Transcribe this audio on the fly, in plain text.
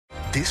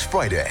This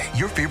Friday,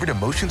 your favorite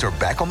emotions are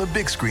back on the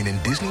big screen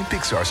in Disney and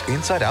Pixar's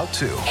Inside Out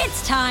 2.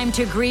 It's time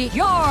to greet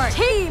your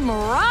Team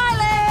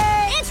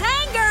Riley. It's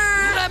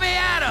anger. Let me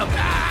at him.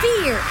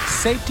 Fear.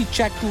 Safety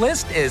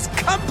checklist is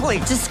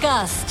complete.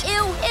 Disgust.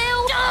 Ew.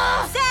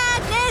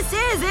 Sadness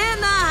is in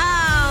the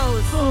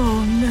house.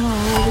 Oh, no.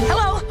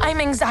 Hello, I'm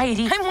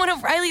anxiety. I'm one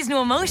of Riley's new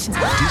emotions.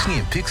 Disney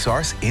and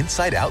Pixar's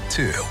Inside Out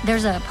 2.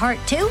 There's a part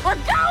 2? We're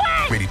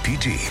going! Rated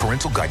PG.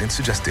 Parental guidance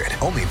suggested.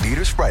 Only in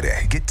theaters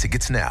Friday. Get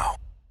tickets now.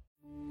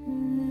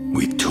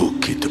 We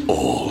took it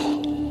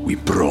all. We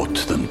brought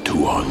them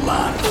to our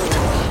land.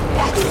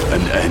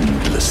 An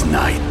endless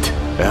night,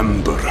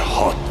 ember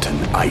hot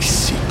and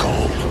icy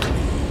cold.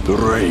 The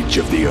rage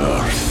of the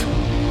earth.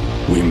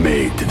 We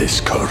made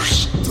this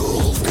curse.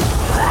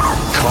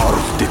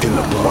 Carved it in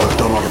the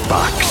blood on our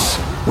backs.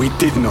 We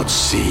did not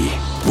see.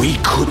 We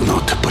could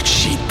not, but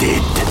she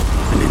did.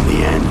 And in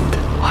the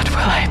end... What will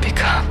I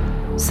become?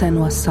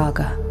 Senua's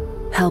Saga.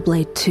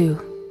 Hellblade 2.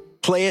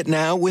 Play it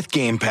now with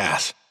Game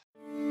Pass.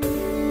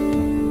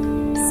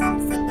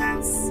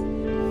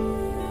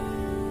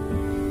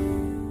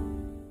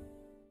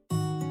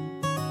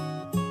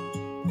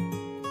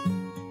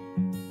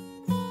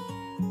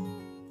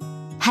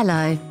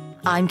 Hello,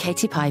 I'm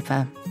Katie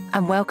Piper,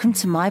 and welcome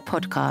to my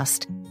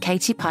podcast,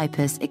 Katie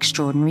Piper's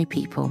Extraordinary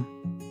People.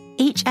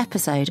 Each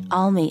episode,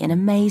 I'll meet an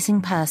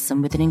amazing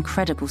person with an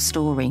incredible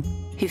story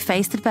who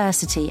faced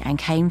adversity and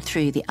came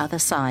through the other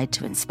side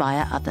to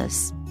inspire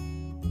others.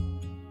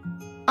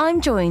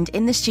 I'm joined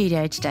in the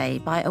studio today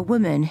by a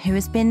woman who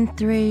has been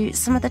through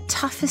some of the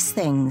toughest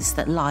things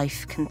that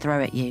life can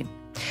throw at you.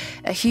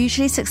 A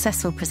hugely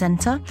successful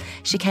presenter,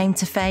 she came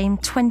to fame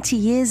 20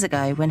 years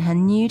ago when her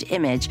nude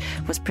image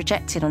was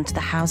projected onto the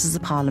Houses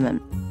of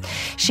Parliament.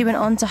 She went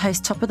on to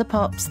host Top of the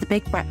Pops, The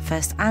Big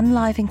Breakfast and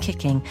Live and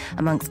Kicking,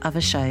 amongst other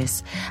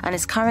shows, and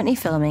is currently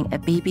filming a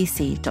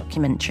BBC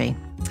documentary.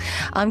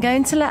 I'm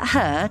going to let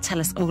her tell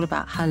us all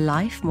about her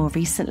life more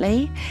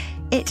recently.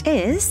 It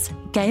is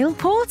Gail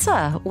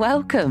Porter.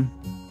 Welcome.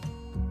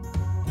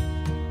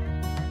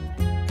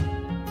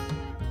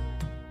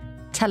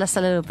 Tell us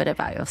a little bit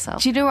about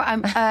yourself. Do you know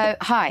what?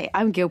 Hi,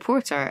 I'm Gail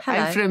Porter. Hello.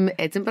 I'm from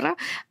Edinburgh,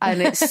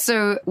 and it's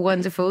so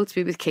wonderful to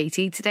be with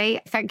Katie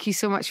today. Thank you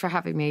so much for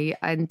having me.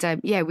 And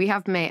we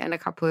have met in a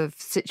couple of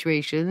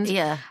situations.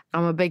 Yeah.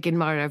 I'm a big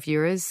admirer of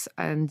yours,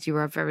 and you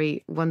are a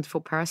very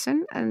wonderful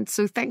person. And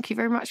so thank you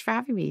very much for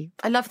having me.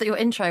 I love that your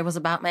intro was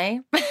about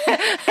me.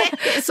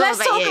 Let's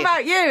talk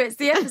about you. It's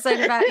the episode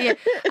about you.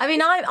 I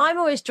mean, I'm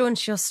always drawn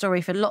to your story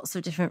for lots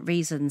of different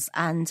reasons,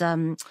 and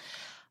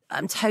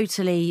I'm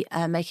totally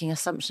making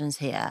assumptions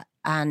here.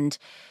 And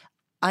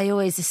I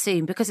always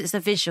assume, because it's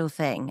a visual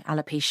thing,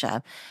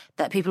 alopecia,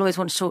 that people always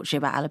want to talk to you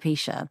about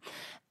alopecia.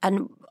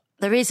 And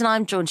the reason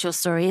I'm drawn to your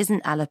story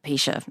isn't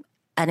alopecia.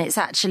 And it's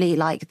actually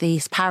like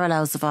these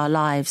parallels of our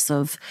lives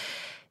of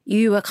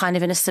you were kind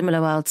of in a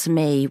similar world to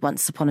me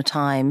once upon a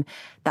time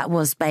that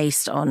was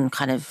based on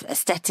kind of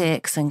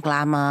aesthetics and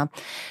glamour.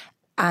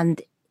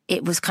 And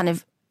it was kind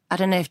of, I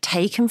don't know if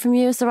taken from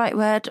you is the right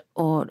word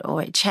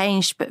or it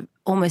changed, but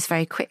almost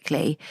very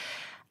quickly.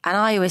 And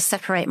I always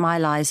separate my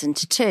lives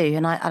into two.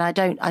 And I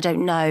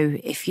don't know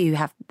if you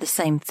have the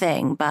same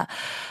thing, but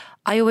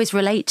I always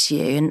relate to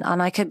you,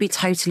 and I could be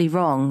totally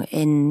wrong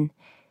in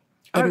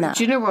that.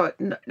 Do you know what?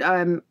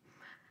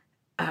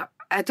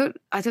 I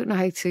don't know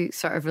how to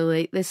sort of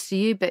relate this to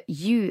you, but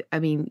you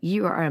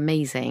are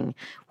amazing.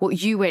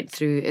 What you went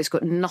through has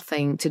got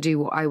nothing to do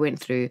with what I went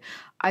through.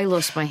 I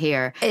lost my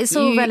hair. It's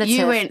all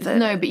relative.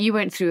 But you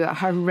went through a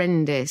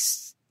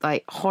horrendous,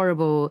 like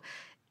horrible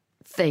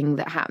thing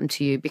that happened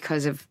to you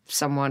because of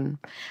someone.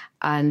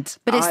 But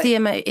it's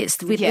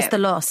the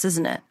loss,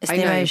 isn't it? It's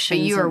the emotions.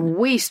 But you are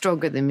way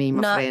stronger than me,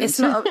 my friend. It's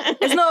not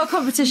a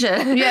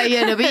competition.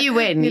 No, but you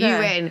win. You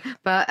win.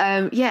 But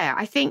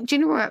I think, do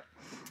you know what?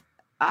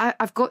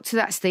 I've got to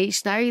that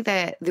stage now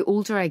that the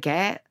older I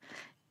get,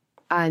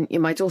 and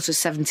my daughter's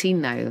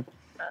 17 now,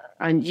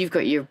 and you've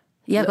got your...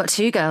 Yeah, I've got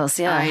two girls,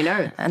 yeah. I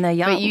know. And they're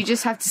young. But you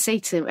just have to say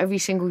to them every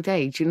single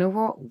day, do you know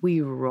what? We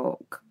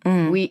rock.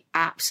 We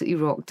absolutely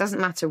rock. Doesn't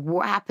matter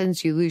what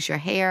happens. You lose your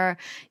hair.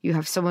 You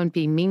have someone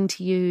being mean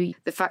to you.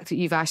 The fact that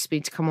you've asked me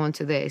to come on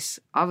to this,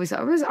 I was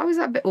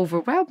a bit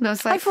overwhelmed. I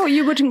was like... I thought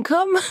you wouldn't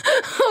come.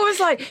 I was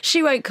like,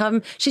 she won't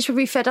come. She's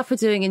probably fed up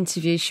with doing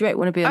interviews. She won't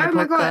want to be on the podcast. Oh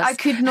my God, I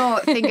could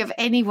not think of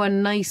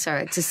anyone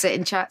nicer to sit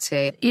and chat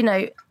to. You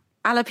know,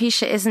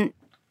 alopecia isn't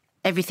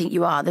everything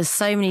you are. There's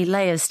so many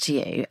layers to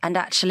you. And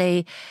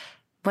actually,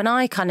 when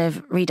I kind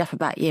of read up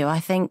about you,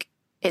 I think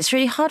it's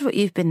really hard what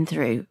you've been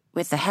through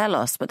with the hair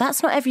loss, but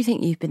that's not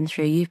everything you've been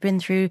through. You've been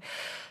through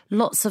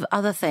lots of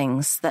other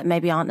things that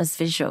maybe aren't as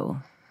visual.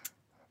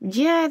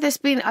 Yeah,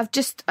 I've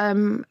just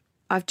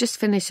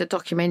finished a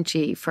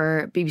documentary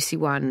for BBC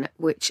One,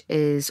 which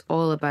is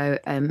all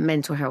about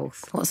mental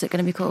health. What's it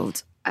going to be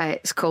called?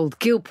 It's called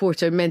Gail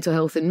Porter, Mental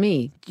Health and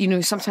Me. You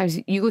know, sometimes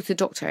you go to the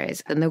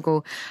doctors and they'll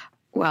go,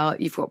 well,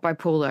 you've got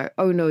bipolar.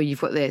 Oh, no,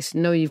 you've got this.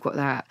 No, you've got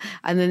that.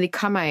 And then they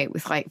come out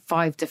with like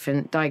 5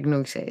 different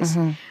diagnoses.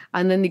 Mm-hmm.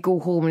 And then they go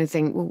home and they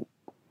think, well,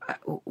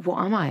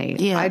 what am I?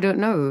 Yeah. I don't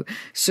know.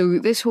 So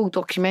this whole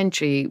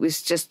documentary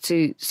was just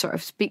to sort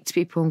of speak to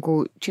people and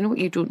go, do you know what?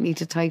 You don't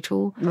need a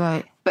title.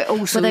 Right. But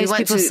also, were those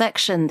people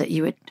sectioned that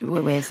you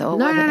were with? Or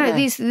no.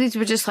 These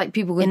were just like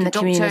people going in to the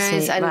doctors,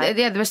 community, and right.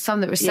 there was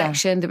some that were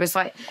sectioned. There was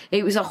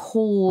it was a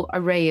whole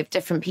array of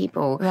different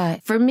people.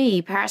 Right. For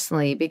me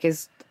personally,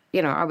 because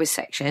I was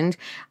sectioned.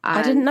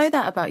 I didn't know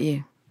that about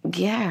you.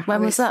 Yeah.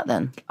 When was that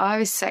then? I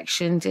was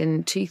sectioned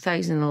in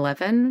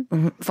 2011.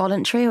 Mm-hmm.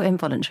 Voluntary or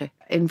involuntary?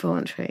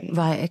 Involuntary.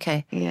 Right.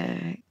 Okay.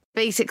 Yeah.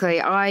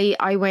 Basically,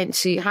 I went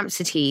to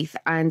Hampstead Heath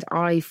and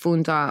I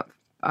phoned up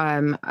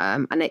an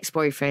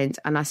ex-boyfriend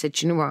and I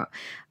said, you know what?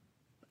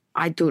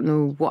 I don't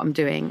know what I'm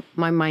doing.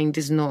 My mind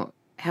is not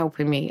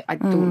helping me. I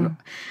don't know.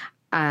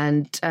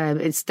 And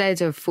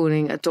instead of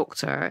phoning a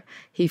doctor,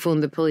 he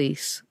phoned the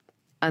police.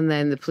 And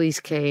then the police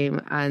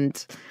came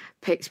and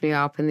picked me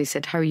up and they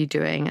said, how are you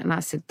doing? And I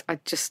said, I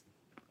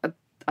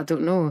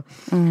don't know.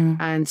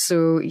 And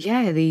so,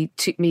 they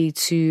took me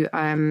to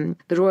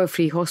the Royal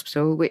Free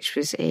Hospital, which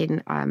was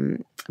in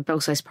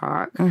Belsize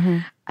Park.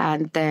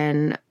 And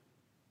then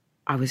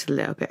I was a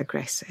little bit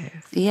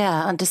aggressive.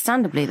 Yeah,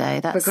 understandably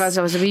though. Because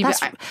I was a wee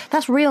bit...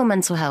 That's real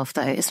mental health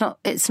though. It's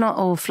not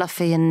all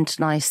fluffy and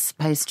nice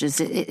posters.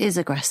 It is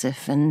aggressive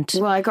and...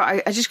 Well,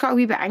 I just got a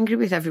wee bit angry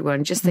with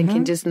everyone, just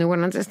thinking, does no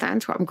one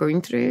understand what I'm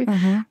going through?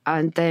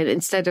 And then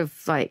instead of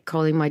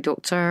calling my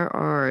doctor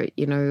or,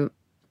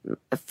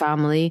 a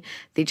family,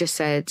 they just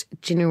said,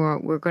 do you know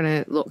what, we're going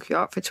to lock you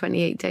up for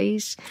 28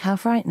 days. How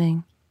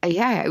frightening.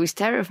 Yeah, it was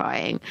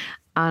terrifying.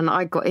 And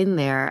I got in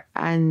there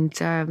and,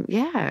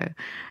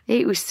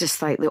 it was just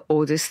the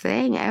oddest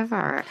thing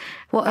ever.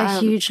 What a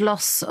huge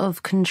loss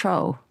of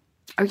control.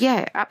 Oh,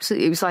 yeah,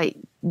 absolutely. It was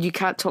you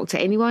can't talk to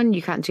anyone,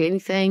 you can't do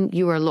anything,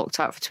 you are locked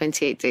up for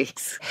 28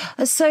 days.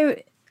 So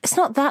it's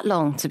not that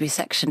long to be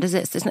sectioned, is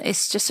it?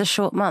 It's just a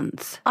short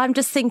month. I'm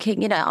just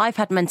thinking, I've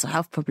had mental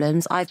health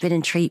problems. I've been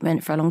in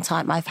treatment for a long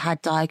time. I've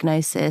had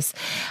diagnosis.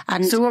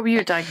 And so what were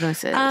your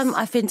diagnoses?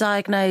 I've been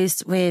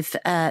diagnosed with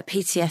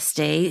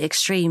PTSD,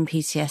 extreme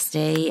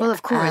PTSD. Well,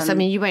 of course.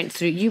 You went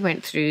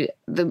through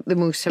the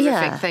most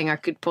horrific thing I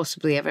could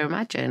possibly ever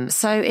imagine.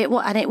 So it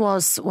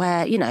was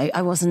where,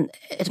 I wasn't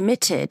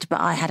admitted, but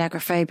I had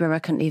agoraphobia. I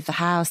couldn't leave the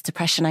house,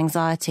 depression,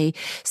 anxiety.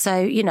 So,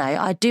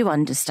 I do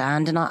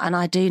understand. And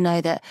I do know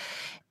that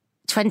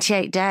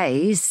 28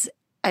 days,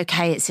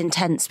 okay, it's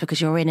intense because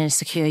you're in a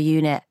secure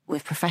unit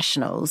with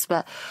professionals,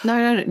 but...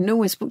 No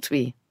one spoke to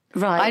me.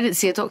 Right. I didn't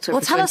see a doctor for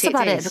 28 days. Well, tell us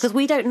about it, because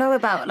we don't know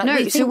about...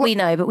 we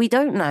know, but we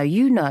don't know.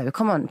 You know.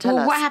 Come on, tell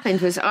us. What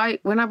happened was,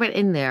 when I went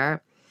in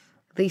there,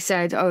 they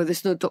said,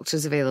 there's no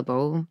doctors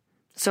available.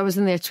 So I was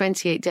in there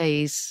 28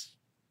 days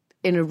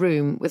in a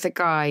room with a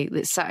guy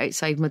that sat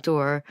outside my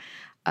door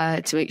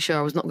to make sure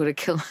I was not going to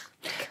kill...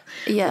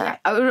 Yeah.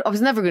 I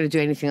was never going to do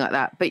anything like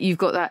that, but you've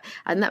got that,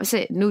 and that was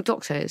it. No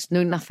doctors,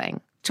 no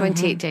nothing.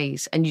 28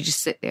 days, and you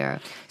just sit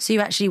there. So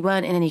you actually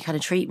weren't in any kind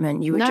of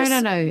treatment? You were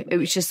No. It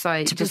was just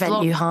to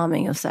prevent you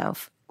harming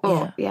yourself.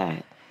 Oh,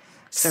 yeah.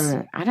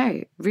 So, I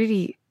know,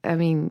 really,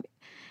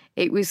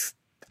 it was...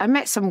 I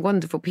met some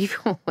wonderful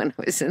people when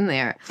I was in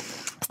there.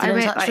 Still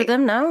in touch with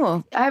them now?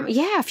 Or?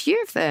 Yeah, a few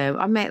of them.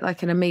 I met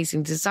an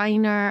amazing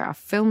designer, a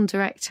film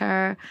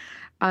director.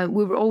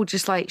 We were all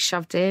just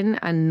shoved in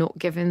and not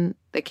given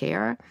the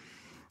care.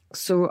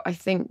 So I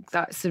think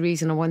that's the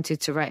reason I wanted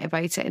to write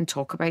about it and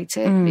talk about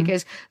it,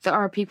 because there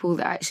are people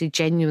that actually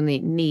genuinely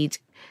need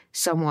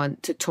someone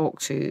to talk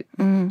to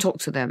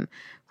them.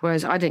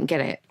 Whereas I didn't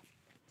get it.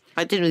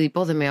 It didn't really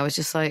bother me. I was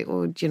just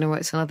do you know what?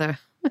 It's another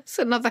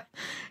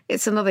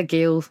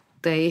Gail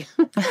day.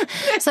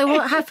 So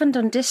what happened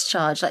on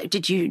discharge?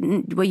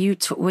 Were you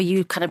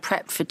kind of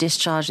prepped for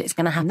discharge? It's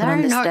going to happen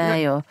on this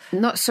day, or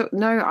not? So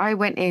no, I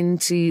went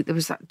into, there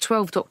was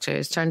 12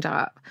 doctors turned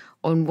up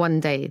on one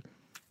day.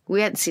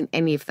 We hadn't seen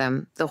any of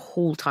them the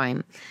whole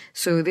time,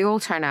 so they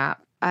all turn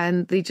up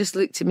and they just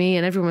looked at me,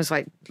 and everyone was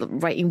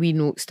writing wee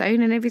notes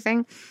down and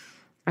everything,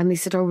 and they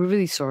said, "Oh, we're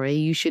really sorry,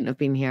 you shouldn't have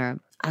been here."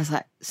 I was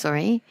like,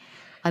 "Sorry,"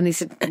 and they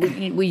said,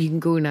 "Well, you can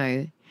go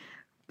now."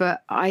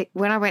 But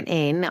when I went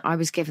in, I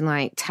was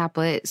given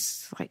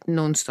tablets,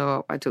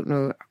 non-stop. I don't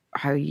know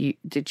how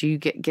did you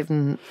get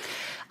given?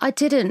 I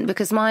didn't,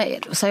 because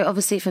so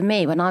obviously for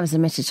me, when I was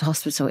admitted to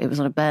hospital, it was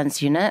on a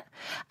burns unit,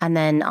 and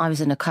then I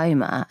was in a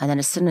coma, and then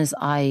as soon as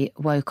I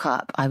woke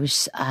up, I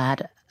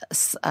had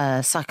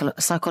a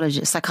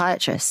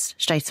psychiatrist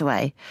straight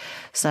away.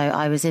 So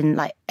I was in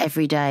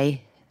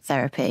everyday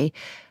therapy.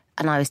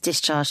 And I was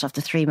discharged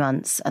after 3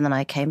 months, and then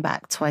I came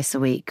back twice a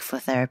week for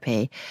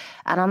therapy.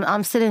 And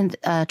I'm still in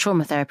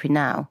trauma therapy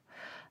now.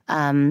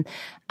 And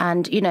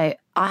I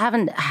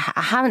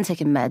haven't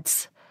taken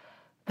meds,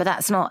 but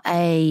that's not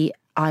I'm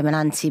an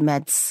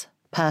anti-meds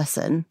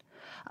person.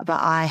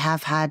 But I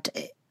have had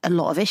a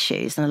lot of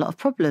issues and a lot of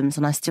problems,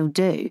 and I still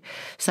do.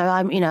 So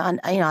I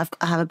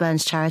have a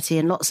burns charity,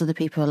 and lots of the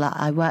people that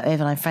I work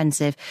with and I'm friends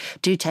with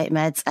do take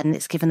meds, and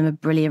it's given them a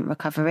brilliant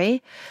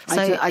recovery.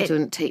 So I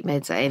don't take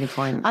meds at any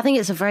point. I think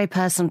it's a very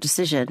personal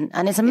decision,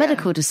 and it's a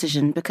medical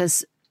decision,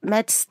 because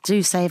meds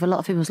do save a lot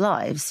of people's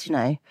lives,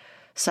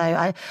 So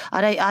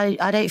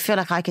I don't feel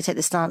like I could take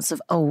the stance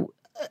of,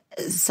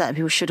 certain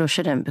people should or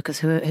shouldn't, because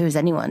who is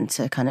anyone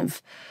to kind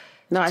of...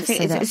 No, I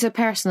think it's a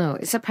personal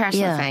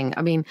thing.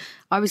 I mean,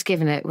 I was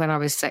given it when I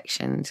was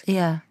sectioned.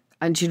 Yeah.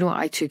 And do you know what?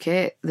 I took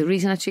it. The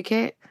reason I took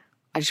it,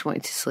 I just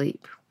wanted to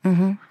sleep.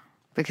 Mm-hmm.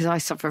 Because I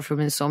suffer from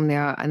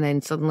insomnia, and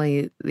then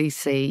suddenly they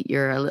say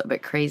you're a little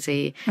bit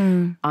crazy.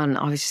 And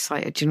I was just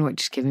like, do you know what?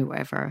 Just give me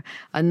whatever.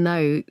 And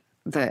now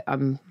that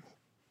I'm,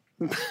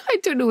 I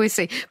don't know what to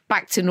say,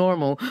 back to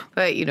normal,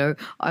 but, you know,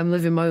 I'm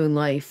living my own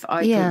life.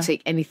 I don't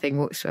take anything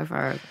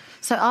whatsoever.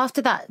 So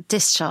after that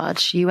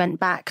discharge, you went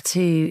back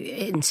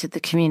into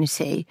the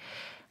community.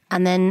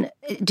 And then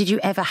did you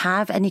ever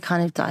have any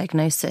kind of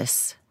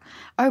diagnosis?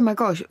 Oh, my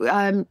gosh.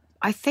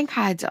 I think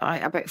I had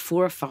about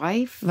 4 or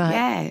 5. Right.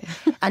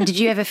 Yeah. And did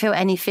you ever feel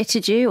any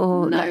fitted you?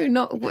 Or No,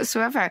 not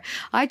whatsoever.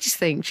 I just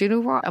think, do you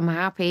know what? I'm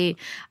happy,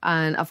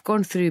 and I've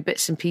gone through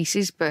bits and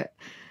pieces, but,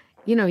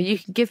 you know, you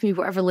can give me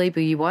whatever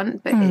label you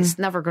want, but it's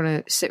never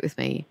going to sit with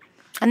me.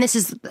 And this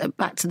is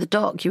back to the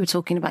doc you were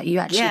talking about. You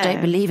actually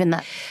don't believe in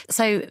that.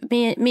 So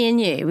me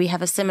and you, we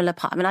have a similar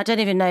part. I mean, I don't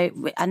even know.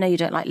 I know you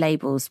don't like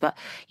labels, but,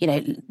 you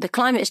know, the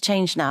climate has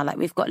changed now. Like,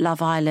 we've got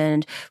Love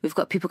Island. We've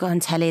got people go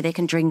on telly. They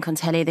can drink on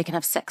telly. They can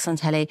have sex on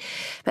telly.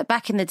 But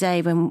back in the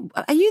day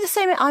are you the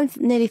same? I'm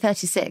nearly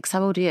 36.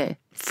 How old are you?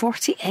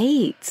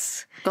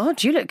 48.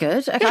 God, you look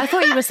good. Okay, I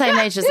thought you were the same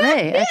age as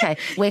me. Okay.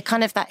 We're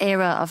kind of that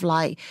era of,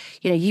 like,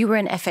 you know, you were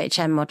an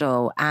FHM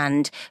model,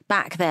 and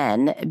back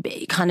then,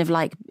 kind of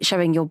like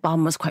showing your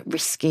bum was quite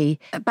risky.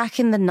 Back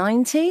in the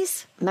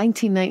 90s?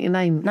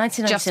 1999.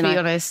 1999. Just to be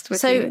honest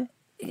with you.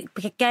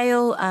 So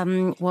Gail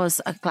was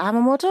a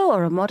glamour model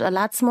or a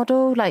lads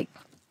model? Like,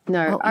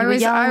 no, I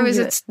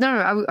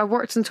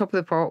worked on Top of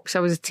the Pops. I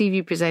was a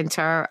TV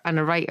presenter and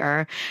a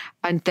writer,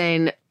 and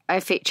then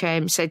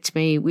FHM said to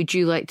me, would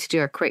you like to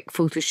do a quick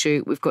photo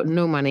shoot? We've got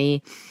no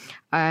money.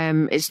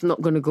 It's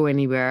not going to go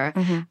anywhere.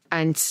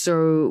 And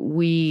so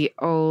we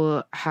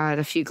all had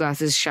a few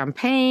glasses of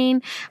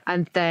champagne,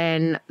 and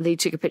then they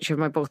took a picture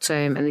of my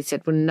bottom and they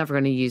said, we're never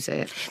going to use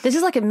it. This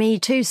is like a Me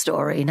Too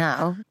story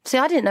now. See,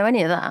 I didn't know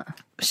any of that.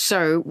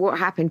 So what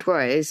happened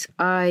was,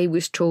 I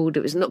was told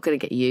it was not going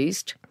to get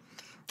used.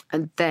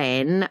 And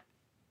then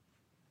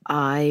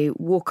I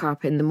woke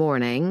up in the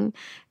morning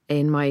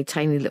in my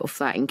tiny little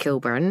flat in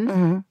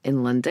Kilburn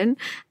in London,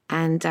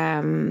 and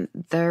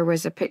there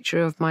was a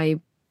picture of my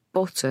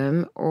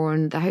bottom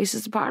on the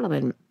Houses of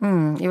Parliament.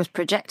 It was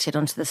projected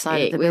onto the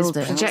side of the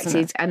building. It was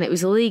projected, and it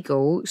was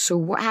illegal. So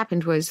what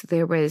happened was,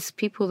 there was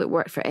people that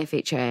worked for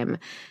FHM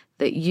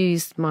that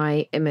used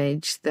my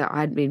image that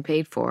I had been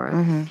paid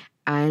for,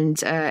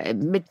 and at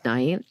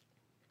midnight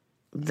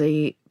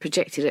they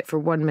projected it for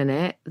 1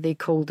 minute. They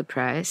called the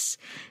press,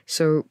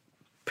 so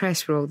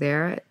press were all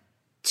there,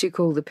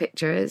 took all the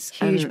pictures.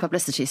 Huge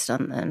publicity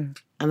stunt then.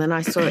 And then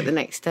I saw it the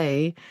next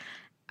day,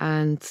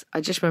 and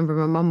I just remember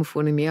my mum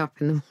phoning me up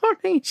in the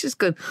morning. She's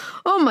going,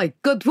 oh my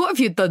God, what have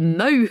you done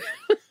now?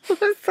 I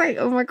was like,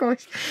 oh my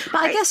gosh.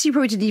 But I guess you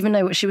probably didn't even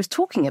know what she was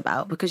talking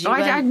about, because I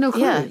had no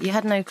clue. Yeah, you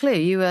had no clue.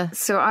 You were...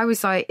 So I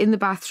was like in the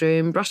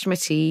bathroom, brushing my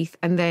teeth,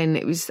 and then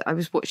I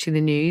was watching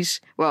the news.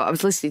 Well, I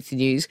was listening to the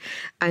news,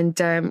 and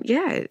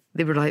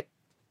they were like,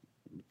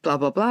 blah,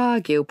 blah, blah,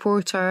 Gail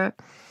Porter.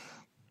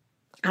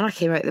 And I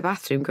came out of the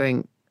bathroom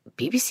going,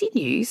 BBC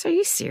News? Are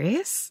you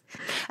serious?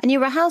 And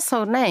you were a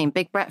household name.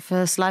 Big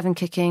Breakfast, Live and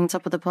Kicking,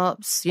 Top of the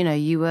Pops. You know,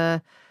 you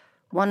were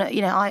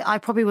I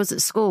probably was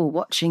at school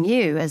watching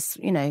you as,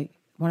 you know,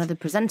 one of the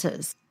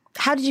presenters.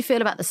 How did you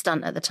feel about the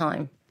stunt at the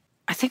time?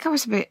 I think I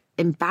was a bit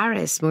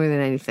embarrassed more than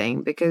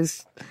anything,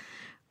 because,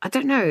 I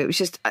don't know, it was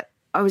just,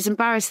 I was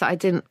embarrassed that I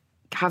didn't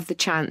have the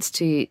chance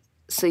to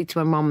say to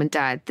my mum and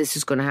dad, this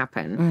is going to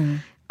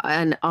happen.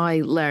 And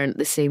I learned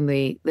the same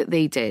way that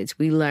they did.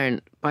 We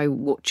learned by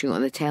watching it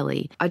on the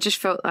telly. I just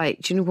felt like,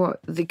 do you know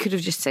what? They could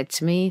have just said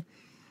to me,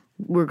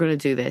 we're going to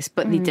do this,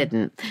 but they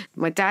didn't.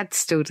 My dad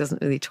still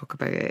doesn't really talk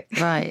about it.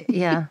 Right,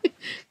 yeah.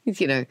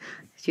 You know,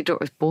 your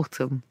daughter's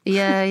bottom.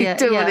 Yeah.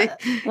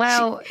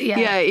 Well, yeah.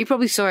 Yeah, he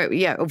probably saw it.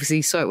 Yeah, obviously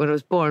he saw it when I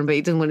was born, but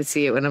he doesn't want to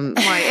see it when I'm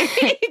like,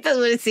 he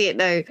doesn't want to see it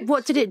now.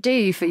 What did it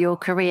do for your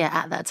career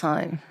at that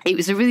time? It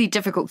was a really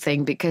difficult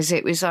thing, because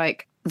it was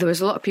like, there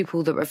was a lot of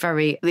people that were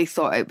they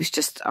thought it was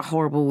just a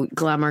horrible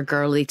glamour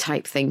girly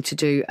type thing to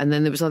do. And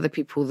then there was other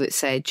people that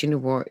said, you know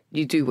what,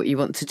 you do what you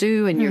want to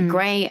do, and you're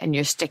great, and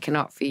you're sticking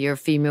up for your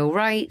female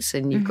rights,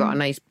 and you've got a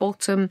nice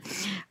bottom.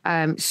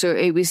 So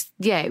it was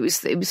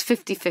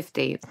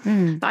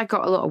 50-50. I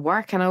got a lot of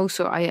work, and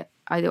also I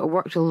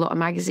worked with a lot of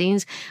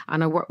magazines,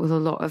 and I worked with a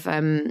lot of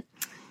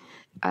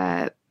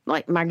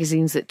like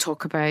magazines that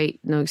talk about, you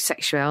know,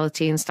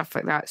 sexuality and stuff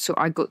like that. So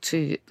I got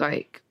to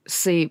like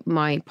say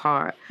my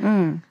part.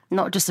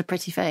 Not just a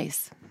pretty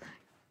face.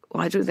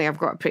 Well, I don't think I've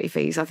got a pretty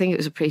face. I think it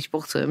was a pretty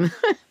bottom.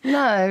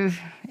 No,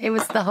 it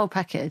was the whole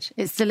package.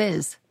 It still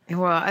is.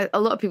 Well, a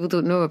lot of people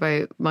don't know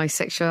about my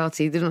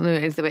sexuality. They don't know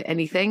anything about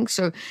anything.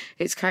 So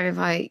it's kind of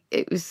like,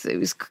 it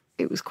was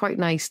quite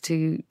nice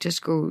to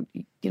just go,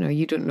 you know,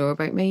 you don't know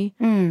about me.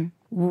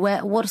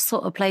 what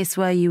sort of place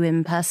were you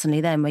in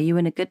personally then? Were you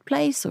in a good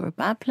place or a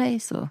bad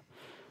place? Or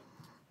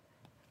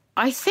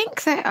I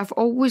think that I've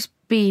always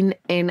been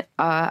in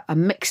a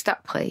mixed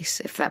up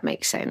place, if that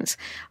makes sense.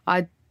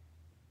 I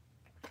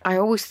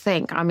always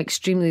think I'm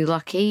extremely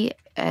lucky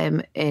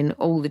in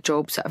all the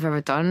jobs that I've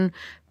ever done,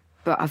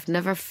 but I've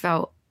never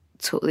felt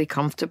totally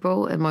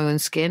comfortable in my own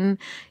skin,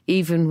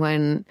 even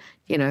when,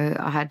 you know,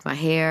 I had my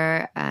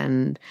hair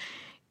and,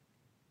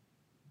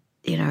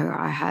 you know,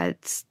 I had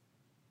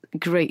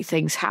great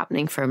things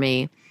happening for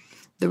me.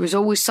 There was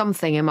always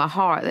something in my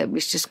heart that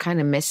was just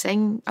kind of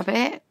missing a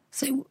bit.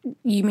 So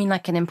you mean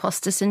like an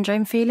imposter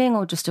syndrome feeling,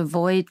 or just a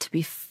void to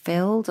be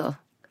filled? Or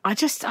I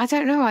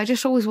don't know. I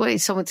just always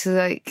wanted someone to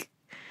like.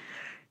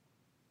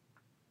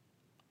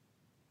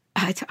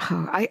 I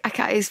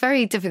can't, it's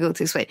very difficult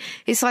to explain.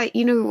 It's like,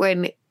 you know,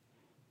 when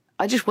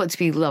I just want to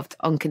be loved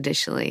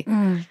unconditionally,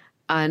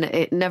 and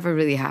it never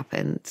really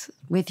happened.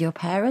 With your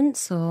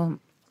parents, or?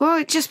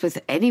 Well, just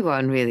with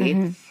anyone, really.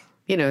 Mm-hmm.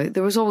 You know,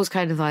 there was always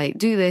kind of like,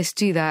 do this,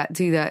 do that,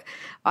 do that.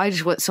 I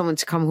just want someone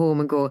to come home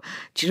and go,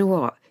 do you know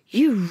what?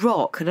 You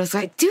rock. And I was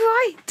like, do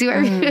I?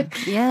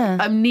 Yeah.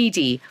 I'm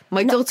needy.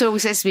 My daughter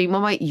always says to me,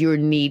 Mama, you're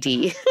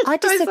needy. I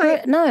disagree.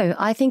 No,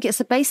 I think it's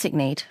a basic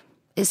need.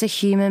 It's a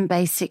human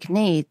basic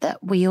need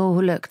that we all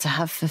look to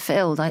have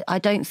fulfilled. I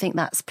don't think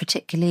that's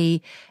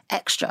particularly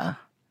extra.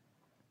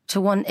 To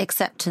want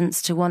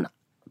acceptance, to want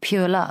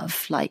pure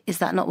love. Like, is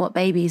that not what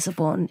babies are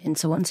born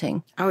into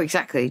wanting? Oh,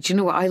 exactly. Do you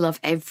know what? I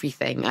love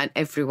everything and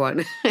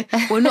everyone.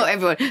 Well, not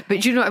everyone, but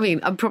do you know what I mean?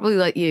 I'm probably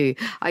like you.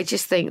 I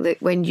just think that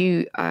when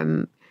you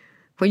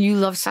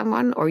love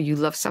someone or you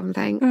love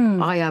something,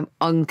 I am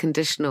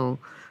unconditional.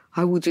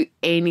 I will do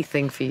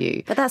anything for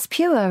you. But that's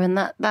pure, and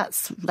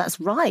that's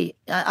right.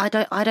 I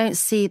don't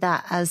see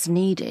that as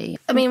needy.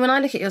 I mean, when I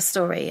look at your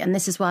story, and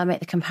this is why I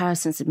make the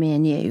comparisons with me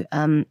and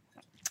you.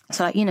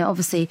 So, you know,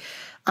 obviously,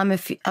 I'm a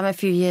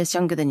few years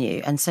younger than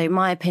you, and so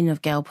my opinion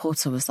of Gail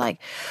Porter was like,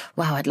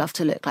 wow, I'd love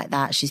to look like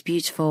that. She's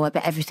beautiful. I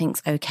bet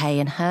everything's okay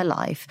in her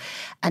life.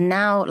 And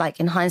now, like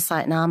in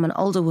hindsight, now I'm an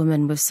older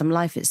woman with some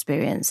life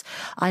experience.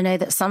 I know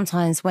that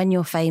sometimes when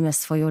you're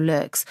famous for your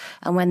looks,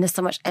 and when there's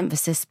so much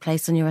emphasis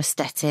placed on your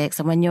aesthetics,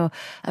 and when you're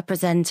a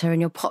presenter and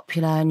you're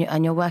popular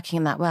and you're working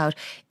in that world,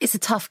 it's a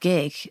tough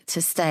gig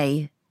to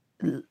stay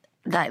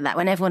like that.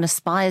 When everyone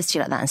aspires to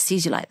you like that and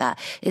sees you like that,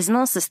 it's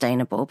not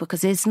sustainable,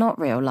 because it's not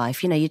real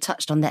life. You know, you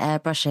touched on the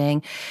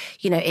airbrushing.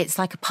 You know, it's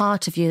like a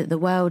part of you that the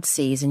world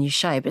sees and you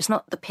show, but it's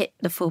not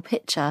the full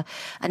picture.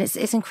 And it's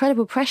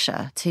incredible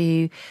pressure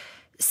to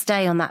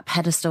stay on that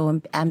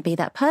pedestal and be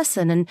that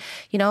person. And,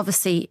 you know,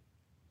 obviously,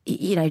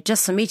 you know,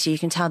 just from meeting you,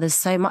 can tell there's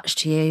so much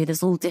to you.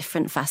 There's all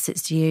different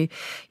facets to you.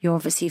 You're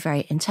obviously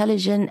very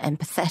intelligent,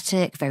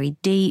 empathetic, very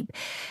deep.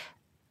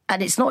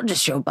 And it's not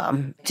just your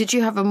bum. Did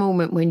you have a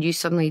moment when you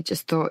suddenly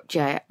just thought,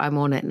 yeah, I'm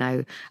on it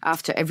now,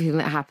 after everything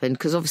that happened?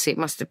 Because obviously it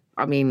must have,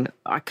 I mean,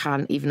 I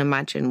can't even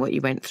imagine what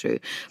you went through.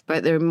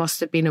 But there must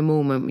have been a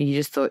moment when you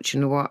just thought, you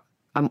know what,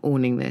 I'm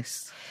owning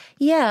this.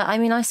 Yeah, I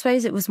mean, I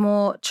suppose it was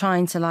more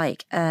trying to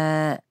like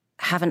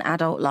have an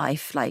adult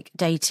life, like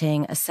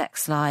dating, a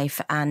sex life,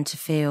 and to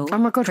feel oh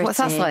my God, pretty. what's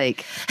that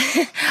like?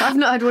 I've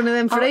not had one of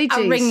them for ages.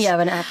 I'll ring you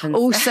when it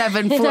happens.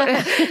 074.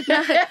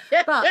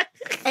 But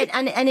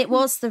and it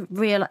was the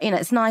real, you know,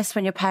 it's nice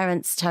when your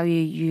parents tell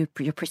you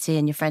you're pretty,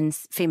 and your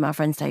friends, female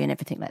friends, tell you, and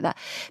everything like that.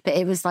 But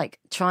it was like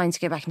trying to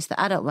go back into the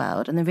adult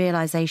world, and the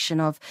realization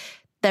of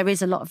there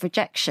is a lot of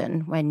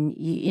rejection when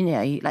you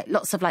know, like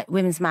lots of like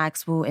women's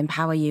mags will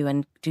empower you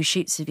and do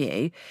shoots of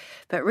you,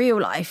 but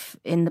real life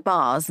in the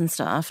bars and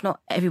stuff, not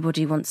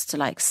everybody wants to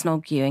like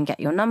snog you and get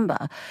your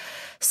number.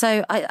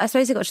 So I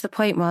suppose it got to the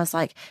point where I was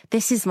like,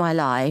 this is my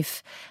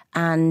life.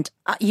 And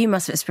you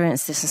must have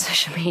experienced this on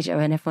social media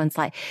when everyone's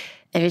like,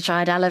 have you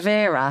tried aloe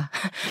vera?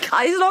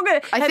 I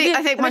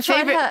think my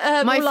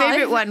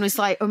favourite one was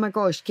like, oh my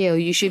gosh, Gail,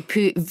 you should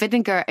put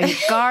vinegar and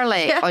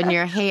garlic on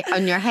your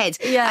head.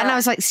 Yeah. And I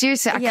was like,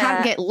 seriously, I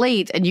can't get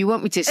laid, and you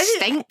want me to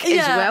stink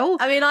as well?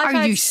 I mean,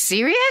 are you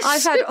serious?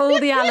 I've had all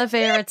the aloe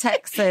vera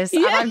texts,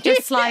 and I'm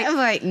just like, I'm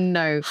like,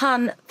 no,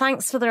 hun,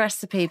 thanks for the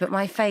recipe, but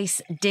my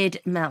face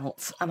did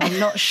melt, and I'm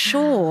not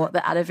sure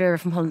that aloe vera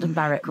from Holland and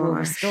Barrett will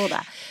restore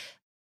that.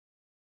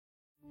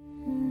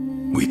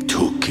 We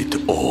took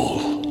it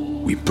all.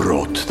 We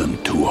brought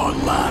them to our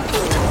land.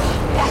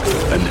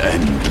 An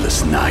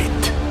endless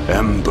night,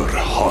 ember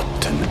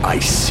hot and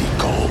icy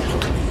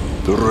cold.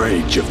 The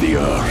rage of the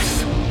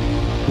earth.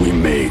 We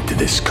made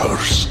this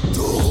curse.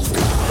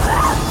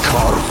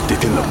 Carved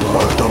it in the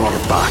blood on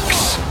our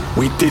backs.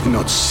 We did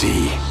not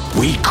see.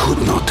 We could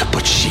not,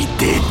 but she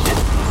did.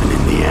 And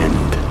in the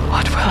end...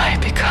 What will I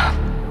become?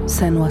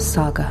 Senua's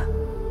Saga.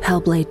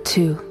 Hellblade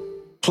 2.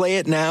 Play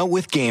it now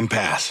with Game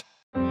Pass.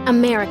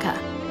 America.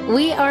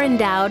 We are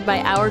endowed by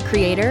our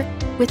Creator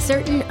with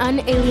certain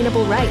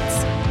unalienable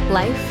rights: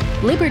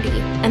 life, liberty,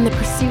 and the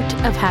pursuit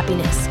of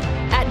happiness.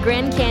 At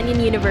Grand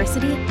Canyon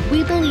University,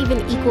 we believe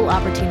in equal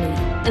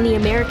opportunity, and the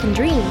American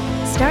dream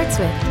starts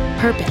with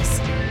purpose.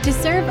 To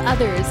serve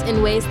others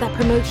in ways that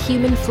promote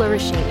human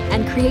flourishing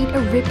and create a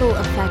ripple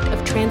effect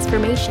of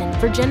transformation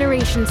for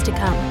generations to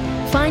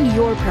come. Find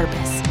your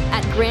purpose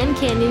at Grand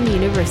Canyon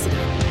University.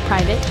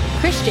 Private,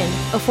 Christian,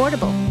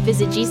 affordable.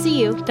 Visit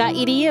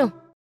gcu.edu.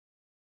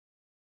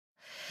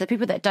 The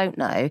people that don't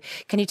know,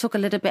 can you talk a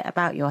little bit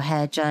about your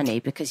hair journey?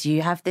 Because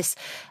you have this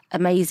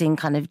amazing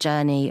kind of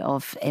journey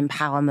of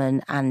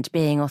empowerment and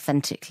being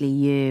authentically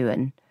you.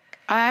 And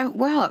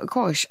well, of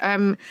course.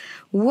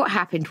 What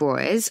happened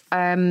was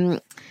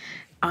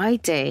I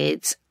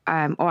did.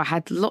 I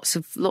had lots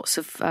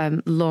of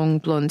long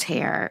blonde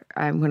hair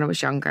when I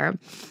was younger,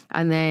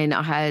 and then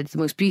I had the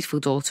most beautiful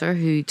daughter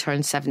who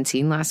turned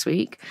 17 last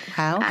week.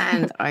 How?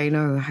 And I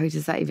know, how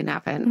does that even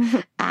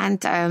happen?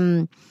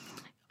 And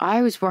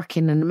I was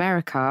working in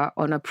America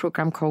on a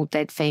program called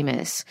Dead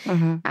Famous,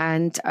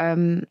 and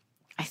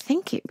I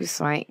think it was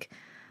like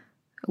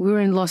we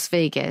were in Las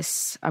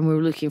Vegas and we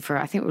were looking for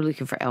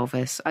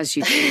Elvis, as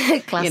you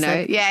do. Classic. You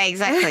know, yeah,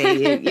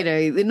 exactly. you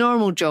know, the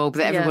normal job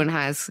that everyone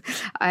has.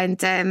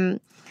 And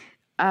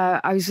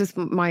I was with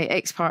my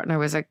ex-partner,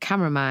 was a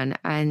cameraman,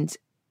 and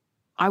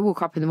I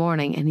woke up in the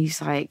morning and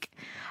he's like,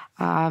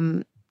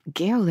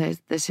 Gail,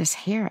 there's just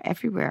hair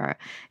everywhere.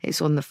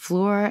 It's on the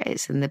floor,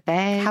 it's in the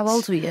bed. How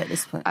old were you at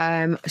this point?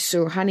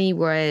 So Honey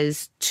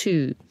was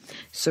 2.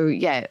 So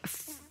yeah,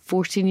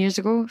 15 years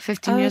ago.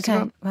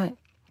 Right.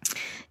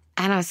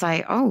 And I was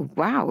like, oh,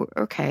 wow,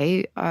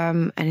 okay.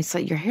 And it's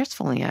like, your hair's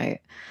falling out.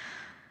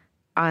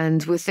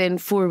 And within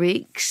 4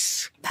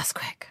 weeks... That's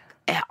quick.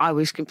 I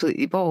was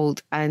completely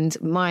bald.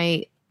 And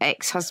my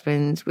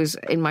ex-husband was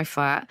in my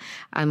flat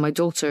and my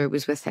daughter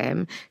was with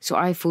him. So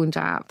I phoned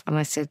up and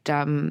I said,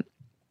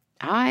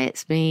 hi,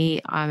 it's me.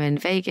 I'm in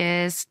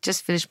Vegas.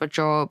 Just finished my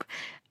job.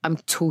 I'm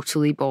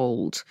totally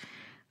bald.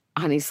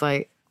 And he's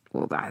like,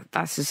 well,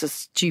 that's just a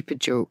stupid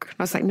joke. And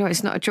I was like, no,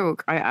 it's not a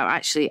joke.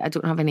 I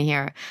don't have any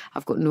hair.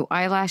 I've got no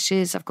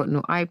eyelashes. I've got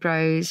no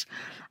eyebrows.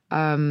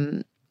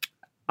 I'm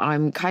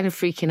kind of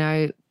freaking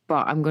out,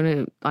 but I'm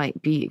going to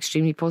be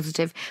extremely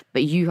positive.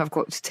 But you have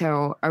got to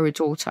tell our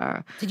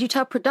daughter. Did you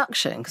tell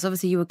production? Because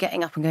obviously you were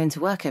getting up and going to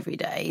work every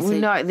day. So... Well,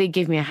 no, they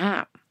gave me a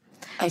hat.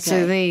 Okay.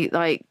 So they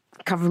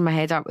covered my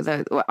head up with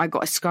I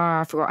got a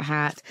scarf, I got a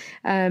hat.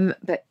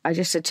 But I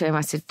just said to him, I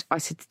said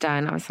to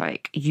Dan, I was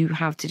like, you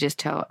have to just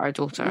tell our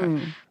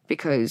daughter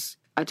because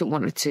I don't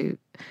want her to.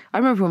 I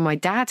remember when my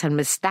dad had a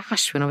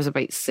moustache when I was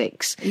about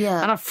 6.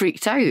 Yeah. And I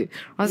freaked out.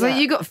 I was like,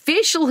 you got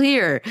facial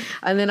hair.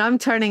 And then I'm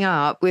turning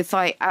up with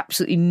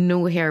absolutely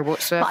no hair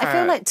whatsoever. But I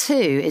feel like 2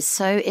 is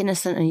so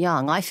innocent and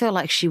young. I feel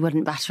like she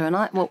wouldn't batter an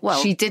eye.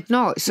 Well, she did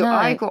not. So no.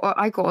 I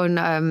got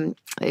on,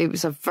 it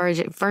was a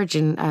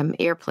Virgin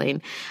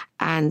airplane,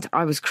 and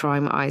I was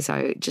crying my eyes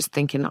out just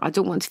thinking, I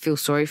don't want to feel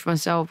sorry for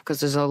myself because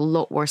there's a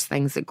lot worse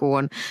things that go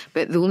on.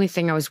 But the only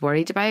thing I was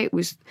worried about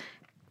was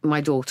my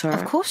daughter.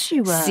 Of course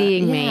you were.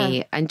 Seeing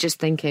me and just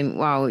thinking,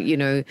 wow, you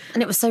know.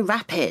 And it was so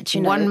rapid,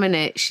 you know. 1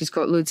 minute she's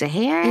got loads of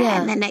hair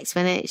and the next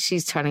minute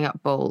she's turning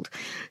up bald.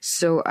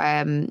 So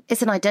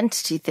it's an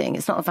identity thing.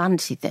 It's not a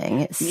vanity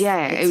thing.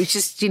 It was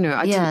just, you know,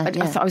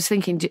 I was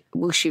thinking,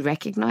 will she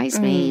recognise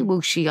me?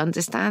 Will she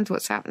understand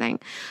what's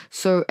happening?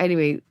 So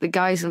anyway, the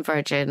guys in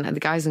Virgin and the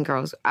guys and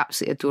girls,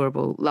 absolutely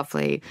adorable,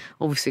 lovely.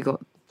 Obviously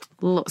got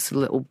lots of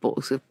little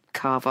bottles of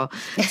Cava,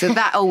 so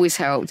that always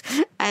helped.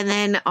 And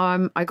then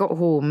I got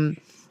home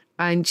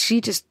and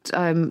she just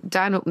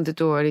Dan opened the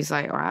door and he's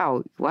like,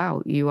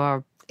 wow, you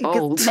are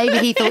bold. Maybe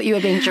he thought you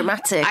were being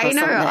dramatic. I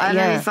know. And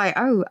I was like,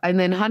 oh. And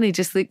then Honey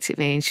just looked at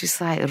me and she's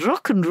like,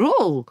 rock and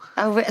roll.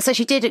 Oh, so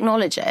she did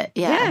acknowledge it.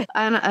 Yeah.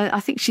 And I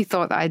think she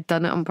thought that I'd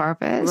done it on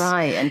purpose.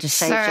 Right. And just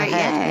shaved her head.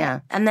 Yeah.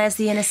 And there's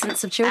the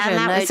innocence of children.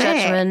 No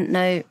judgment.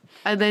 No.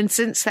 And then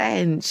since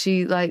then,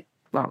 she's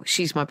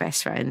my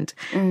best friend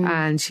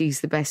and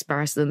she's the best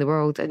person in the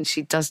world, and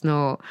she does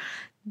not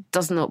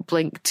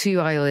blink 2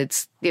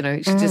 eyelids. You know,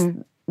 she just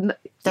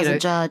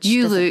doesn't judge.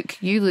 You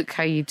look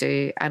how you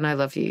do, and I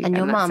love you. And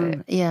your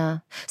mum, yeah.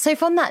 So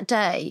from that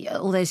day,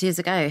 all those years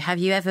ago, have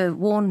you ever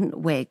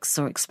worn wigs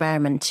or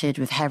experimented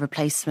with hair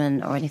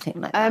replacement or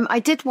anything like that? I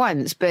did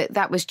once, but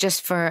that was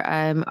just for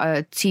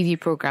a TV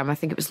programme. I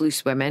think it was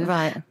Loose Women.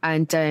 Right.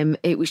 And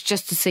it was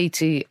just to say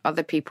to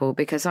other people,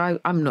 because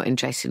I'm not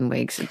interested in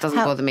wigs. It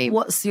doesn't bother me.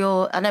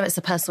 I know it's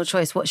a personal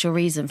choice. What's your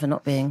reason for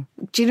not being?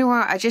 Do you know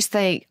what? I just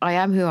think I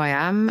am who I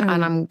am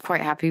and I'm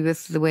quite happy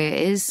with the way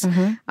it is.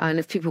 And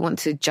if people want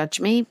to judge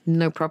me,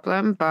 no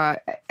problem.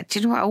 But do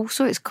you know what?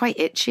 Also, it's quite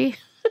itchy.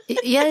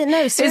 Yeah,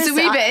 no, seriously, it's a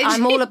wee bit itchy.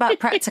 I'm all about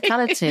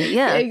practicality.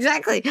 Yeah,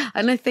 exactly.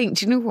 And I think,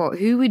 do you know what?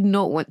 Who would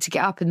not want to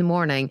get up in the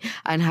morning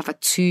and have a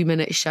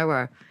 2-minute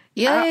shower?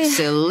 Yeah,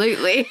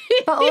 absolutely.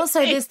 But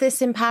also, there's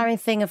this empowering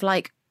thing of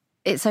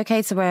it's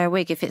okay to wear a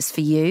wig if it's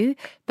for you,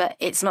 but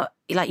it's not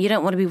you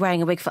don't want to be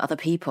wearing a wig for other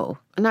people.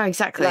 No,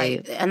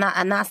 exactly. And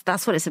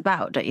that's what it's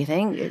about, don't you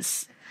think?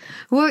 It's.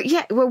 Well,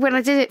 yeah. Well, when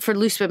I did it for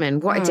Loose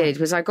Women, what I did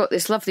was I got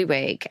this lovely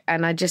wig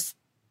and I just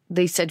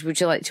they said, would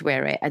you like to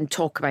wear it and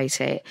talk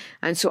about it?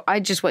 And so I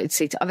just wanted to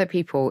say to other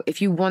people,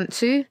 if you want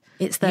to,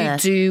 it's there. You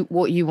do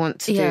what you want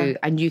to do,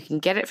 and you can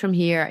get it from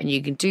here, and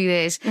you can do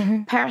this.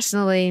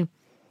 Personally...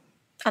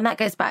 And that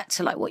goes back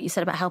to like what you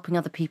said about helping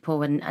other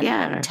people and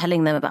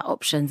telling them about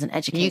options and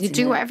educating them. You can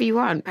do whatever you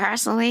want.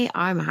 Personally,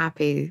 I'm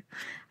happy.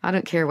 I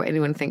don't care what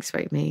anyone thinks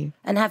about me.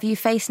 And have you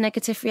faced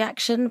negative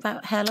reaction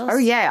about hair loss? Oh,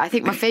 yeah. I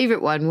think my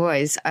favourite one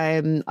was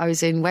I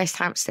was in West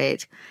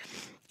Hampstead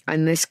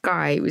and this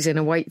guy was in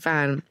a white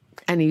van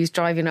and he was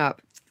driving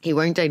up. He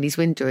wound down his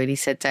window and he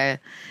said,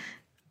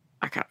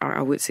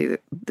 I would say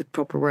the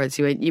proper words.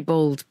 He went, "You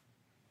bald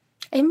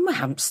in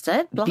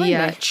Hampstead,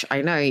 biatch."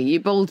 I know, "You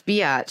bold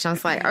biatch." I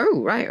was like,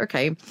 oh, right,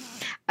 okay.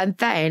 And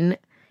then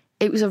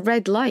it was a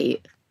red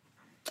light.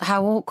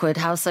 How awkward,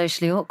 how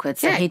socially awkward.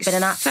 So he'd been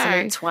an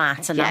absolute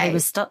twat and now he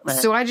was stuck there.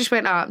 So I just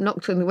went up,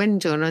 knocked on the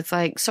window and I was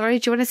like, "Sorry,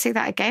 do you want to say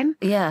that again?"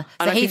 Yeah.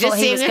 And so he thought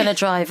he was going to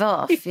drive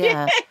off.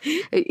 Yeah.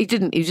 He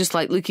didn't. He was just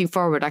like looking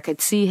forward. I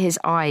could see his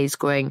eyes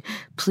going,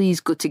 "Please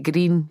go to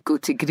green, go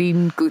to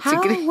green, go to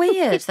green." How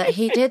weird that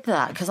he did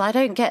that, because I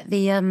don't get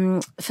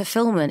the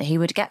fulfillment he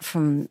would get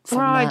from well,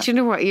 that. Do you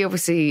know what? He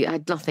obviously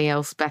had nothing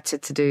else better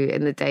to do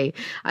in the day.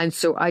 And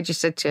so I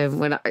just said to him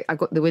when I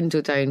got the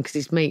window down, because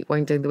his mate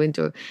wound down the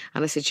window,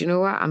 and I said, "You know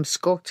what? I'm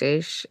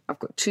Scottish. I've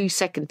got 2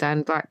 second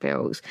dan black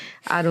belts.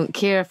 I don't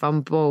care if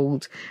I'm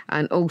bald.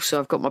 And also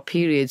I've got my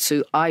period,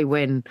 so I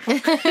win."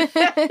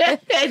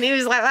 And he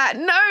was like that.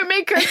 "No,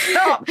 make her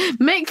stop.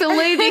 Make the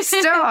lady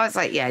stop." I was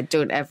like, yeah,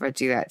 don't ever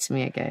do that to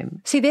me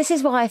again. See, this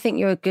is why I think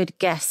you're a good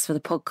guest for the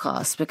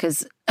podcast,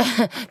 because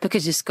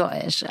you're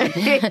Scottish.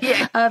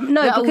 Yeah.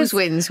 No, that because always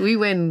wins. We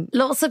win.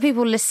 Lots of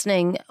people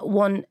listening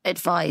want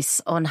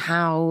advice on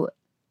how...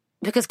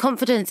 Because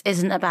confidence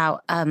isn't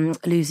about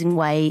losing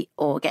weight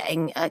or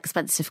getting an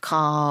expensive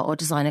car or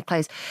designer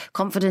clothes.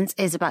 Confidence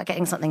is about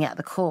getting something at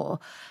the core.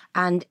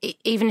 And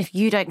even if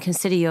you don't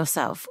consider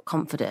yourself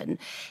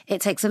confident,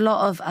 it takes a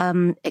lot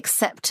of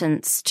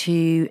acceptance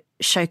to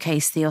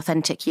showcase the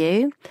authentic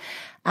you.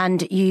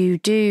 And you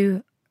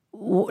do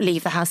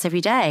leave the house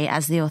every day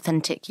as the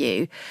authentic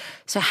you.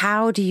 So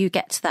how do you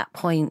get to that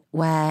point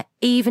where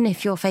even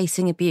if you're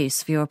facing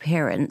abuse for your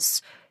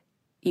appearance,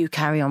 you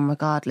carry on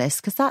regardless?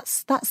 Because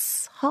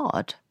that's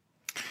hard.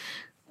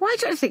 Well, I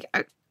don't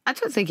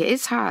think it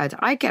is hard.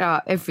 I get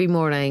up every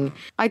morning.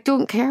 I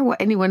don't care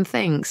what anyone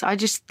thinks. I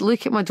just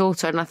look at my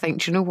daughter and I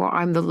think, do you know what?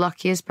 I'm the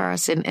luckiest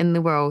person in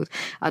the world.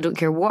 I don't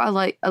care what I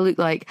look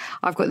like.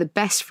 I've got the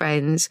best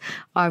friends.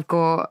 I've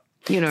got,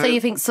 you know. So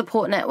you think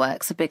support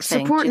network's a big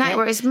thing? Support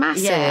network is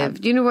massive. Yeah.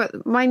 Do you know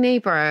what? My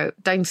neighbour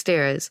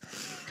downstairs,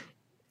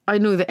 I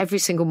know that every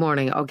single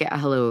morning I'll get a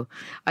hello.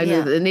 I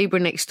know that the neighbour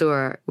next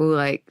door will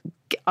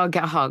I'll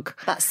get a hug.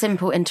 That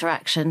simple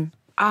interaction.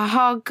 A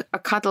hug, a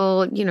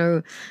cuddle, you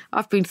know.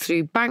 I've been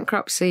through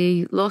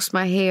bankruptcy, lost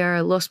my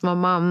hair, lost my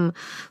mum,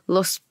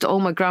 lost all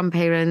my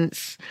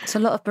grandparents. It's a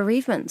lot of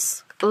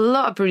bereavements. A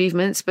lot of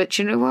bereavements, but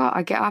you know what?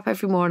 I get up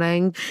every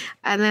morning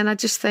and then I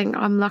just think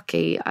I'm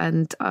lucky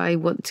and I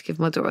want to give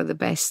my daughter the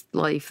best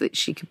life that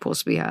she could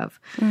possibly have.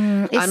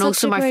 And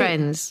also my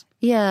friends.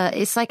 Yeah,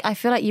 it's like I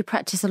feel like you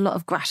practice a lot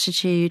of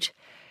gratitude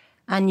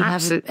and you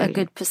have a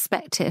good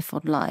perspective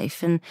on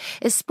life. And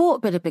is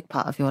sport been a big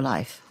part of your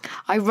life?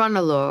 I run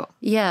a lot.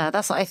 Yeah,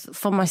 that's what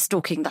from my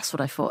stalking, that's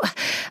what I thought.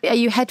 Are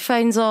you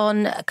headphones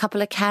on, a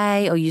couple of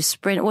K, or you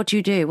sprint? What do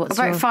you do? What's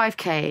about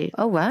 5K.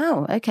 Oh,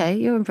 wow. Okay,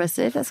 you're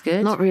impressive. That's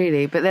good. Not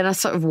really, but then I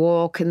sort of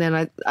walk and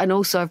then and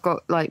also I've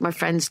got like my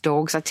friends'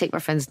 dogs. I take my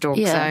friends'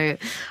 dogs out.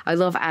 I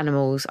love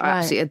animals. I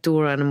absolutely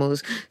adore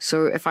animals.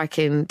 So if I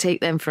can take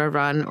them for a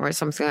run or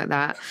something like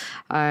that,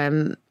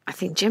 I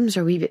think gyms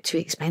are a wee bit too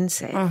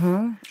expensive.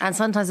 Mm-hmm. And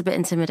sometimes a bit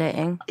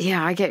intimidating.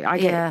 Yeah, I get.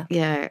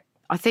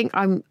 I think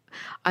I'm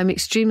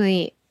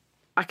extremely,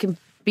 I can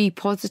be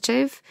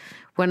positive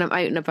when I'm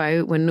out and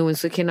about, when no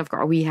one's looking, I've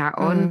got a wee hat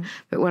on.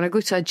 But when I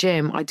go to a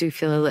gym, I do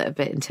feel a little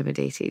bit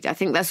intimidated. I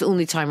think that's the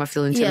only time I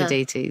feel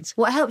intimidated. Yeah.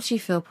 What helps you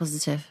feel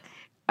positive?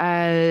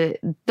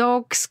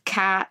 Dogs,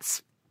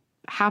 cats,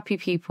 happy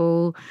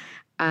people,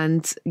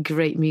 and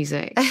great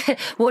music.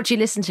 What do you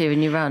listen to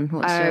when you run?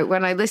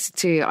 When I listen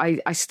to,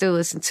 I still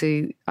listen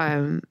to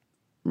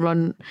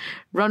Run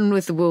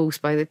with the Wolves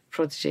by The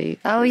Prodigy.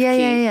 Oh,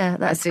 yeah.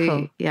 That's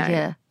cool.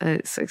 Yeah.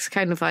 It's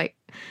kind of like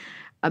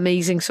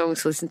amazing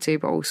songs to listen to,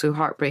 but also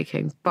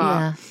heartbreaking.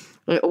 But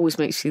it always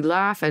makes you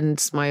laugh and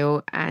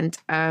smile. And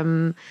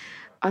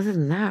other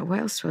than that, what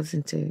else do I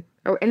listen to?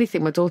 Or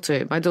anything. My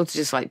daughter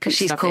just like because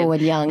she's cool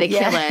and young. The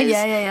Killers.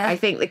 Yeah. I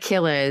think the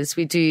Killers.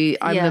 We do.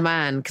 I'm the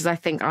man, because I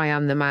think I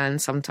am the man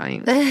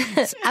sometimes.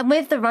 And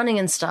with the running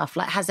and stuff,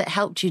 like, has it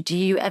helped you? Do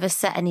you ever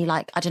set any,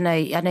 like, I don't know?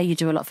 I know you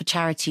do a lot for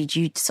charity.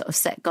 Do you sort of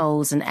set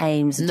goals and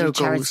aims and do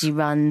charity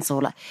runs, or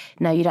like?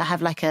 No, you don't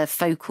have like a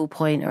focal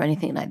point or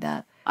anything like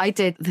that. I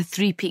did the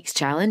 3 Peaks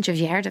Challenge. Have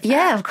you heard of that?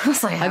 Yeah, of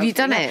course I have. Have you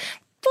done it?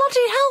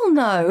 Bloody hell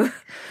no.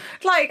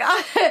 Like,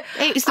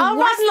 It's the I'll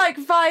worst. run like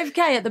 5K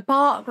at the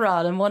park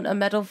run and want a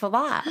medal for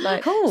that.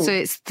 Like, cool. So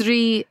it's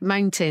 3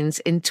 mountains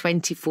in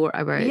 24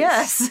 hours.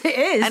 Yes, it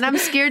is. And I'm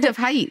scared of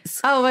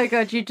heights. Oh my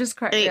God, you just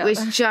cracked me It up.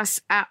 was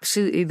just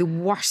absolutely the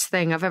worst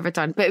thing I've ever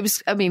done. But it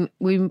was, I mean,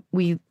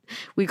 we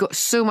got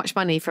so much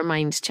money for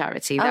Mind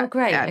charity. Oh,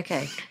 great.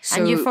 Okay. So,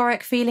 and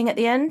euphoric feeling at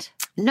the end?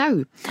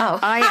 No. Oh.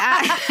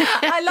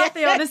 I love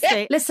the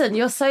honesty. Listen,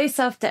 you're so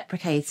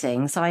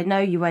self-deprecating, so I know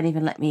you won't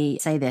even let me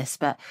say this,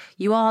 but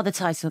you are the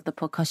title of the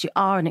podcast. You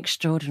are an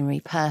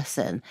extraordinary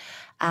person.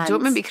 And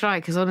don't make me cry,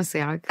 because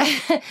honestly,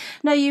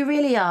 no, you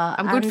really are.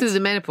 I'm going through the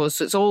menopause,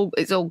 so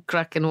it's all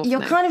cracking off. You're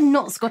now. kind of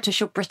not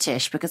Scottish or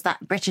British, because that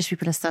British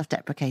people are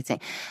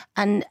self-deprecating.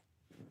 And,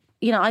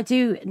 you know, I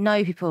do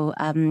know people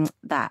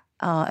that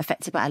are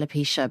affected by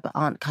alopecia but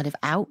aren't kind of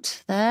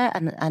out there.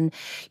 And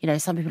you know,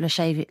 some people are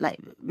shaving, like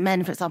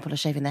men, for example, are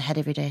shaving their head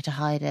every day to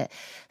hide it.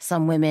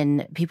 Some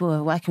women, people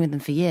are working with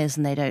them for years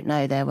and they don't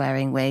know they're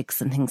wearing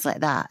wigs and things like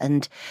that.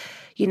 And,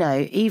 you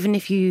know, even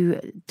if you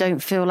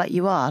don't feel like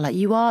you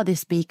are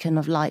this beacon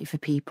of light for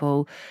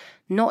people,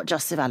 not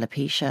just with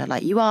alopecia.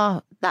 Like, you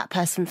are that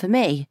person for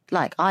me.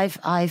 Like, I've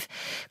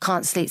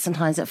can't sleep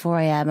sometimes at 4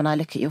 a.m. and I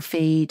look at your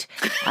feed.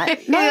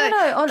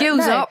 No.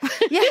 Gil's up.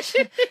 Yeah,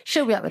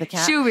 she'll be up with a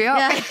cat. She'll be up.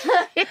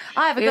 Yeah.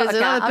 I haven't got a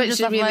cat. I'm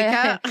just me the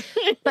cat.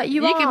 But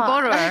you can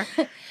borrow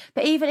her.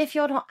 But even if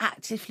you're not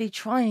actively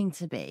trying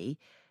to be,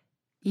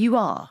 you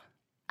are.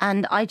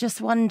 And I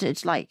just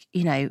wondered, like,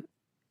 you know,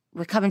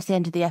 we're coming to the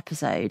end of the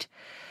episode.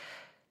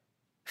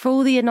 For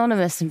all the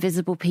anonymous and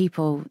visible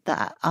people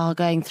that are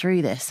going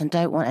through this and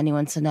don't want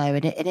anyone to know,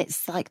 and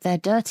it's like their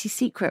dirty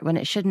secret when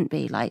it shouldn't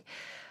be, like,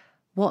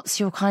 what's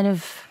your kind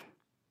of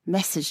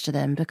message to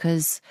them?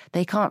 Because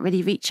they can't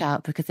really reach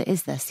out because it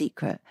is their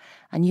secret.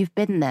 And you've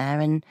been there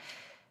and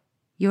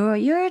you're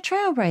a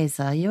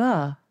trailblazer, you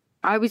are.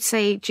 I would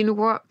say, do you know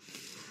what?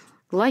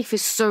 Life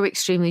is so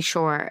extremely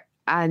short,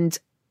 and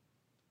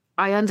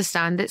I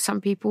understand that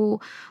some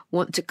people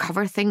want to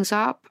cover things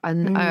up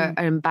and are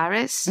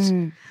embarrassed.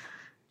 Mm.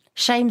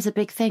 Shame's a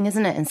big thing,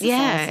 isn't it, in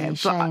society? Yeah,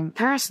 Shame. but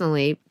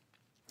personally,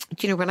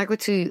 you know, when I go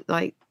to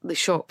like the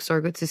shops or I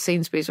go to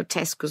Sainsbury's or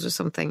Tesco's or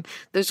something,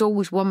 there's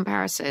always one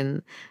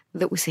person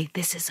that will say,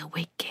 "This is a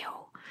wig,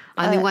 Gail,"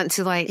 and they want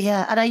to like.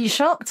 Yeah, and are you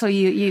shocked or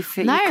you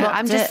feel? No, you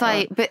I'm just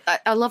like, or... but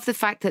I love the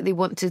fact that they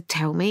want to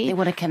tell me. They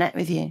want to connect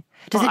with you.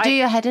 Does it do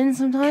your head in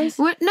sometimes?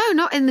 Well, no,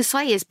 not in the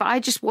slightest,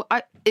 but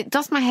it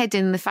does my head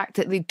in the fact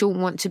that they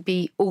don't want to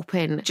be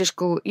open, just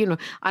go, you know,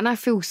 and I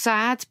feel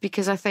sad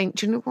because I think,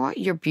 do you know what?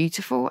 You're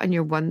beautiful and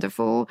you're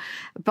wonderful,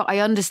 but I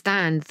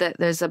understand that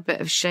there's a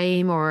bit of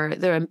shame or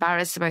they're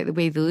embarrassed about the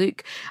way they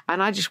look.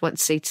 And I just want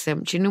to say to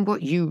them, do you know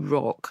what? You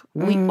rock.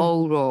 We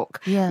all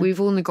rock. Yeah. We've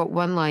only got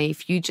one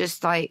life. You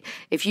just like,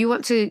 if you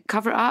want to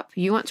cover it up,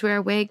 you want to wear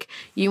a wig,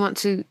 you want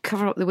to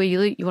cover up the way you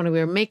look, you want to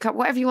wear makeup,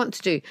 whatever you want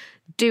to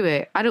do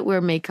it. I don't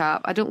wear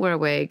makeup. I don't wear a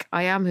wig.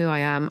 I am who I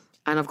am.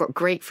 And I've got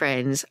great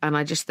friends. And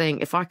I just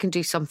think if I can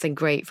do something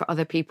great for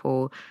other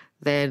people,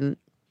 then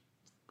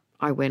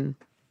I win.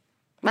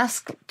 Do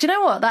you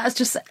know what? That has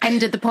just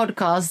ended the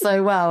podcast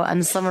so well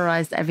and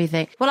summarised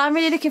everything. Well, I'm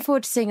really looking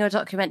forward to seeing your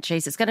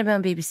documentaries. It's going to be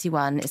on BBC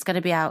One. It's going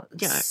to be out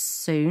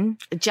soon.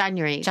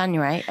 January.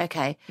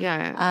 Okay.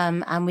 Yeah.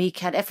 And we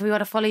can, if we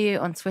want to follow you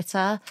on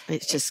Twitter,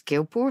 it's just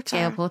Gail Porter.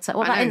 Gail Porter.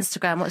 What about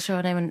Instagram? What's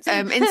your name on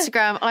Instagram?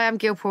 Instagram, I am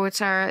Gail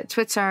Porter.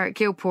 Twitter,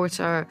 Gail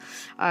Porter.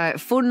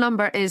 Phone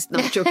number is, no,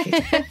 I'm joking.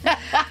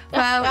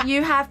 Well,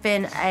 you have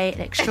been an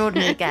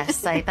extraordinary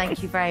guest, so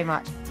thank you very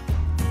much.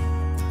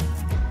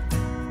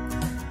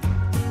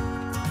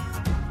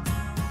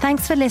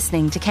 Thanks for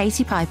listening to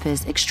Katie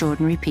Piper's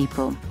Extraordinary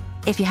People.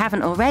 If you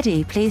haven't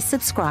already, please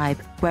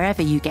subscribe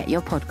wherever you get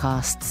your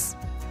podcasts.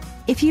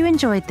 If you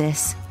enjoyed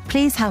this,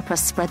 please help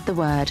us spread the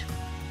word.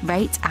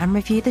 Rate and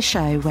review the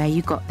show where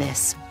you got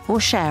this, or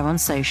share on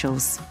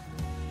socials.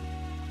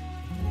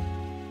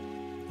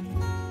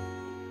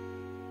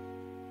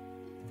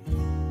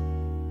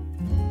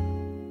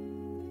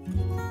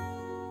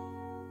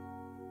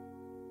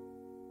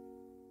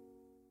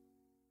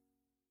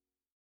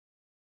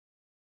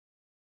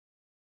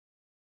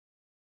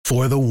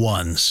 For the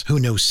ones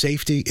who know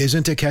safety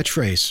isn't a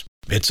catchphrase,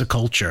 it's a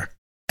culture.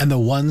 And the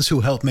ones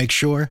who help make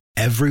sure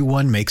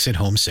everyone makes it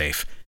home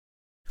safe.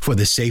 For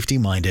the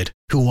safety-minded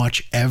who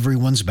watch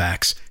everyone's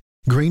backs,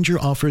 Grainger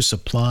offers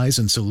supplies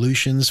and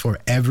solutions for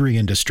every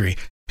industry,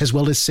 as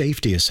well as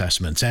safety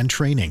assessments and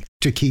training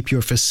to keep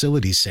your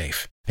facilities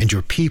safe and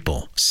your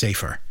people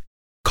safer.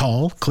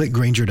 Call, click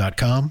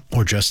Grainger.com,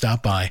 or just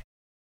stop by.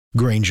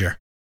 Grainger,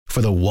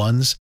 for the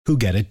ones who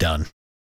get it done.